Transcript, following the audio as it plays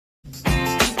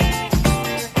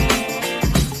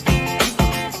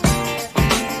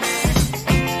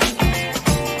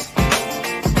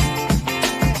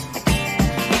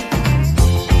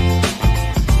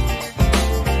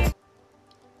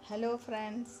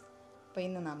അപ്പോൾ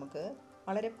ഇന്ന് നമുക്ക്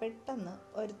വളരെ പെട്ടെന്ന്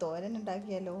ഒരു തോരൻ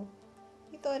ഉണ്ടാക്കിയാലോ.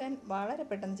 ഈ തോരൻ വളരെ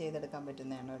പെട്ടെന്ന് ചെയ്തെടുക്കാൻ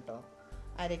പറ്റുന്നതാണ് കേട്ടോ.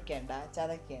 അരയ്ക്കേണ്ട,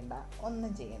 ചതയ്ക്കേണ്ട,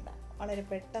 ഒന്നും ചെയ്യേണ്ട. വളരെ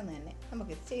പെട്ടെന്ന് തന്നെ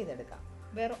നമുക്കിത് ചെയ്തെടുക്കാം.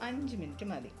 വെറും 5 മിനിറ്റ്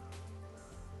മതി.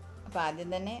 അപ്പോൾ ആദ്യം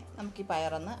തന്നെ നമുക്ക് ഈ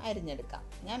പയറൊന്ന് അരിഞ്ഞെടുക്കാം.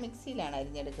 ഞാൻ മിക്സിയിലാണ്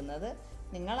അരിഞ്ഞെടുക്കുന്നത്.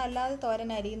 നിങ്ങളല്ലാതെ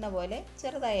തോരൻ അരിയുന്ന പോലെ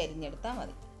ചെറുതായി അരിഞ്ഞെടുത്താൽ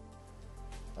മതി.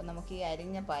 അപ്പോൾ നമുക്ക് ഈ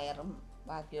അരിഞ്ഞ പയറും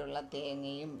ബാക്കിയുള്ള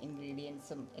തേങ്ങയും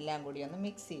ഇൻഗ്രീഡിയൻസും എല്ലാം കൂടി ഒന്ന്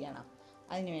മിക്സ് ചെയ്യണം.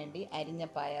 അതിനുവേണ്ടി അരിഞ്ഞ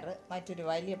പയർ മറ്റൊരു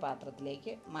വലിയ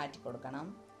പാത്രത്തിലേക്ക് മാറ്റി കൊടുക്കണം.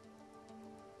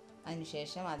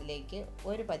 അതിനുശേഷം അതിലേക്ക്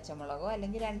ഒരു പച്ചമുളകോ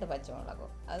അല്ലെങ്കിൽ 2 പച്ചമുളകോ,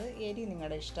 അത് എരി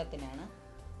നിങ്ങളുടെ ഇഷ്ടത്തിനാണ്,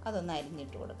 അതൊന്ന്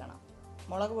അരിഞ്ഞിട്ട് കൊടുക്കണം.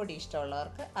 മുളക് പൊടി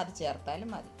ഇഷ്ടമുള്ളവർക്ക് അത്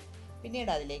ചേർത്താലും മതി.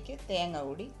 പിന്നീട് അതിലേക്ക് തേങ്ങ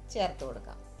കൂടി ചേർത്ത്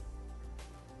കൊടുക്കാം.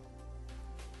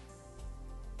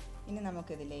 ഇനി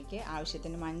നമുക്കിതിലേക്ക്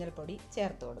ആവശ്യത്തിന് മഞ്ഞൾപ്പൊടി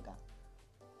ചേർത്ത് കൊടുക്കാം.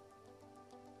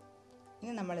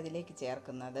 ഇനി നമ്മളിതിലേക്ക്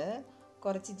ചേർക്കുന്നത്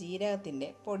കുറച്ച് ജീരകത്തിൻ്റെ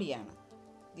പൊടിയാണ്.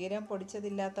 ജീരകം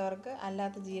പൊടിച്ചതില്ലാത്തവർക്ക്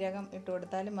അല്ലാത്ത ജീരകം ഇട്ട്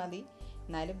കൊടുത്താലും മതി.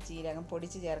 എന്നാലും ജീരകം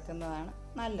പൊടിച്ച് ചേർക്കുന്നതാണ്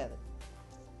നല്ലത്.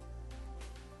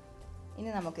 ഇനി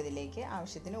നമുക്കിതിലേക്ക്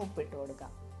ആവശ്യത്തിന് ഉപ്പിട്ട്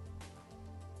കൊടുക്കാം.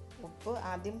 ഉപ്പ്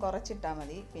ആദ്യം കുറച്ചിട്ടാൽ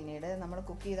മതി. പിന്നീട് നമ്മൾ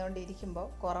കുക്ക് ചെയ്തുകൊണ്ടിരിക്കുമ്പോൾ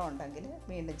കുറവുണ്ടെങ്കിൽ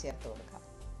വീണ്ടും ചേർത്ത് കൊടുക്കാം.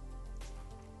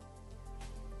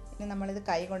 ഇനി നമ്മളിത്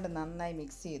കൈ കൊണ്ട് നന്നായി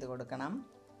മിക്സ് ചെയ്ത് കൊടുക്കണം.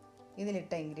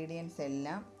 ഇതിലിട്ട ഇൻഗ്രീഡിയൻസ്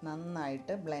എല്ലാം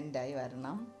നന്നായിട്ട് ബ്ലെൻഡായി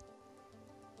വരണം.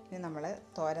 ഇനി നമ്മൾ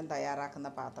തോരൻ തയ്യാറാക്കുന്ന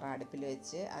പാത്രം അടുപ്പിൽ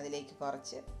വെച്ച് അതിലേക്ക്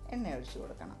കുറച്ച് എണ്ണ ഒഴിച്ചു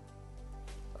കൊടുക്കണം.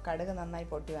 കടുക് നന്നായി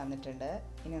പൊട്ടി വന്നിട്ടുണ്ട്.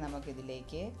 ഇനി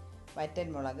നമുക്കിതിലേക്ക്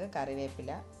വറ്റൽമുളക്,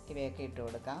 കറിവേപ്പില ഇവയൊക്കെ ഇട്ട്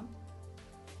കൊടുക്കാം.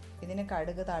 ഇതിന്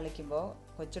കടുക് താളിക്കുമ്പോൾ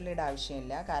കൊച്ചുള്ളിയുടെ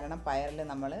ആവശ്യമില്ല, കാരണം പയറിൽ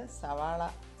നമ്മൾ സവാള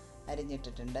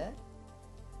അരിഞ്ഞിട്ടിട്ടുണ്ട്.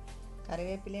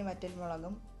 കറിവേപ്പിലയും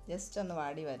വറ്റൽമുളകും ജസ്റ്റ് ഒന്ന്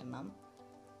വാടി വരണം,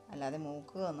 അല്ലാതെ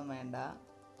മൂക്കുകയൊന്നും വേണ്ട.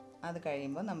 അത്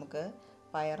കഴിയുമ്പോൾ നമുക്ക്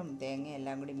പയറും തേങ്ങയും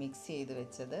എല്ലാം കൂടി മിക്സ് ചെയ്ത്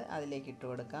വെച്ചത് അതിലേക്ക് ഇട്ട്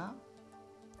കൊടുക്കാം.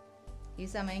 ഈ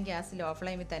സമയം ഗ്യാസ് ലോ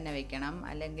ഫ്ലെയിമിൽ തന്നെ വെക്കണം,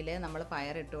 അല്ലെങ്കിൽ നമ്മൾ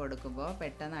പയർ ഇട്ട് കൊടുക്കുമ്പോൾ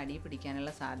പെട്ടെന്ന് അടി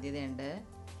പിടിക്കാനുള്ള സാധ്യതയുണ്ട്.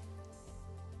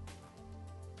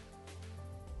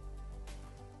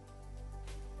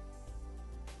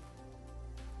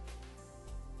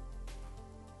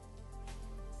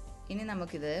 ഇനി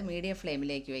നമുക്കിത് മീഡിയം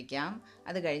ഫ്ലെയിമിലേക്ക് വയ്ക്കാം.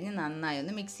 അത് കഴിഞ്ഞ് നന്നായി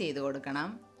ഒന്ന് മിക്സ് ചെയ്ത് കൊടുക്കണം.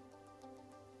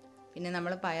 പിന്നെ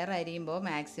നമ്മൾ പയർ അരിയുമ്പോൾ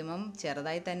മാക്സിമം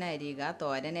ചെറുതായി തന്നെ അരിയുക.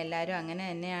 തോരൻ എല്ലാവരും അങ്ങനെ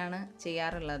തന്നെയാണ്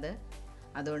ചെയ്യാറുള്ളത്.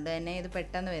 അതുകൊണ്ട് തന്നെ ഇത്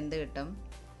പെട്ടെന്ന് വെന്ത് കിട്ടും.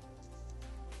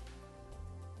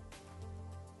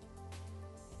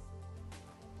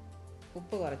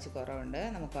 ഉപ്പ് കുറച്ച് കുറവുണ്ട്,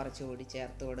 നമുക്ക് കുറച്ചുകൂടി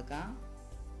ചേർത്ത് കൊടുക്കാം.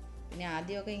 പിന്നെ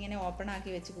ആദ്യമൊക്കെ ഇങ്ങനെ ഓപ്പൺ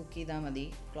ആക്കി വെച്ച് കുക്ക് ചെയ്താൽ മതി,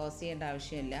 ക്ലോസ് ചെയ്യേണ്ട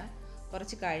ആവശ്യമില്ല.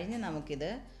 കുറച്ച് കഴിഞ്ഞ്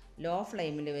നമുക്കിത് ലോ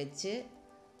ഫ്ലെയിമിൽ വെച്ച്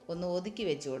ഒന്ന് ഒതുക്കി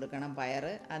വെച്ച് കൊടുക്കണം പയർ.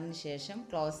 അതിനുശേഷം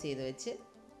ക്ലോസ് ചെയ്ത് വെച്ച്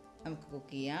നമുക്ക്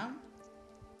കുക്ക് ചെയ്യാം.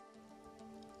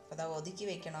 അപ്പോൾ അതാ ഒതുക്കി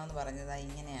വെക്കണമെന്ന് പറഞ്ഞത്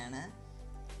ഇങ്ങനെയാണ്.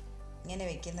 ഇങ്ങനെ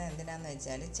വെക്കുന്നത് എന്തിനാന്ന്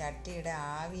വെച്ചാൽ ചട്ടിയുടെ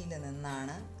ആവിയിൽ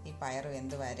നിന്നാണ് ഈ പയർ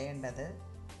വെന്ത് വരേണ്ടത്.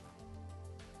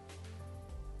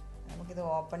 നമുക്കിത്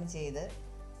ഓപ്പൺ ചെയ്ത്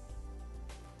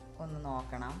ഒന്ന്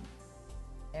നോക്കണം.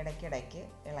 ഇടയ്ക്കിടയ്ക്ക്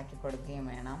ഇളക്കി കൊടുക്കുകയും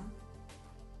വേണം.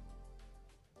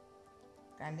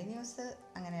 കണ്ടിന്യൂസ്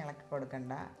അങ്ങനെ ഇളക്കി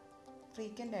കൊടുക്കണ്ട,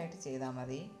 ഫ്രീക്വൻ്റ് ആയിട്ട് ചെയ്താൽ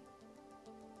മതി.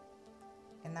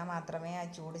 എന്നാൽ മാത്രമേ ആ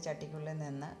ചൂട് ചട്ടിക്കുള്ളിൽ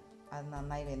നിന്ന് അത്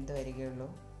നന്നായി വെന്ത് വരികയുള്ളൂ.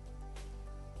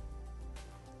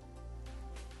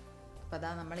 അപ്പോൾ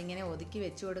അതാ നമ്മളിങ്ങനെ ഒതുക്കി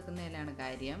വെച്ച് കൊടുക്കുന്നതിലാണ്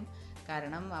കാര്യം.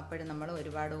 കാരണം അപ്പോഴും നമ്മൾ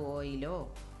ഒരുപാട് ഓയിലോ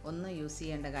ഒന്നും യൂസ്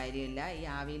ചെയ്യേണ്ട കാര്യമില്ല. ഈ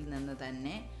ആവിയിൽ നിന്ന്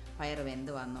തന്നെ പയർ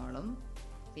വെന്ത് വന്നോളും.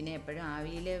 പിന്നെ എപ്പോഴും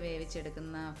ആവിയിൽ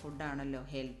വേവിച്ചെടുക്കുന്ന ഫുഡാണല്ലോ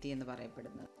ഹെൽത്തി എന്ന്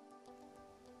പറയപ്പെടുന്നത്.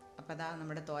 അപ്പോൾ അതാ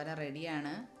നമ്മുടെ തോരൻ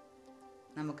റെഡിയാണ്.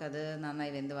 നമുക്കത്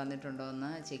നന്നായി വെന്ത് വന്നിട്ടുണ്ടോ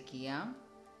എന്ന് ചെക്ക് ചെയ്യാം.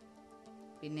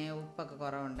 പിന്നെ ഉപ്പൊക്കെ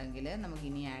കുറവുണ്ടെങ്കിൽ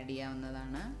നമുക്കിനി ആഡ്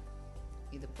ചെയ്യാവുന്നതാണ്.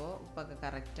 ഇതിപ്പോൾ ഉപ്പൊക്കെ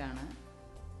കറക്റ്റാണ്.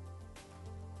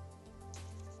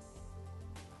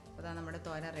 അപ്പോൾ അതാ നമ്മുടെ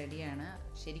തോരൻ റെഡിയാണ്.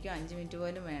 ശരിക്കും 5 മിനിറ്റ്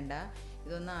പോലും വേണ്ട.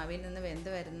 ഇതൊന്ന് ആവിയിൽ നിന്ന് വെന്ത്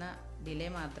വരുന്ന ഡിലേ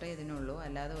മാത്രമേ ഇതിനുള്ളൂ,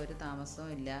 അല്ലാതെ ഒരു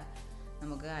താമസവും ഇല്ല.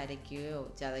 നമുക്ക് അരയ്ക്കുകയോ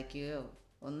ചതയ്ക്കുകയോ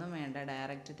ഒന്നും വേണ്ട.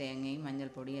 ഡയറക്റ്റ് തേങ്ങയും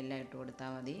മഞ്ഞൾപ്പൊടിയും എല്ലാം ഇട്ട്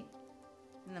കൊടുത്താൽ മതി.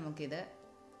 നമുക്കിത്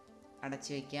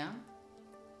അടച്ചു വയ്ക്കാം.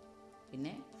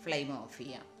 പിന്നെ ഫ്ലെയിം ഓഫ്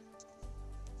ചെയ്യാം.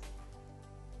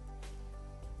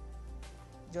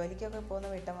 ജോലിക്കൊക്കെ പോകുന്ന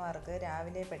വീട്ടമ്മമാർക്ക്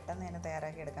രാവിലെ പെട്ടെന്ന് തന്നെ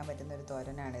തയ്യാറാക്കി എടുക്കാൻ പറ്റുന്ന ഒരു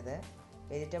തോരനാണിത്.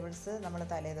 വെജിറ്റബിൾസ് നമ്മൾ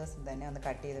തലേ ദിവസം തന്നെ ഒന്ന്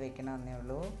കട്ട് ചെയ്ത് വെക്കണമെന്നേ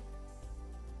ഉള്ളൂ.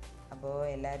 അപ്പോൾ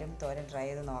എല്ലാവരും തോരൻ ട്രൈ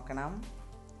ചെയ്ത് നോക്കണം.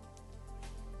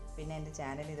 പിന്നെ എൻ്റെ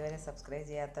ചാനൽ ഇതുവരെ സബ്സ്ക്രൈബ്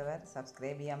ചെയ്യാത്തവർ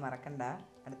സബ്സ്ക്രൈബ് ചെയ്യാൻ മറക്കണ്ട.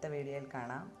 അടുത്ത വീഡിയോയിൽ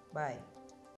കാണാം. ബൈ.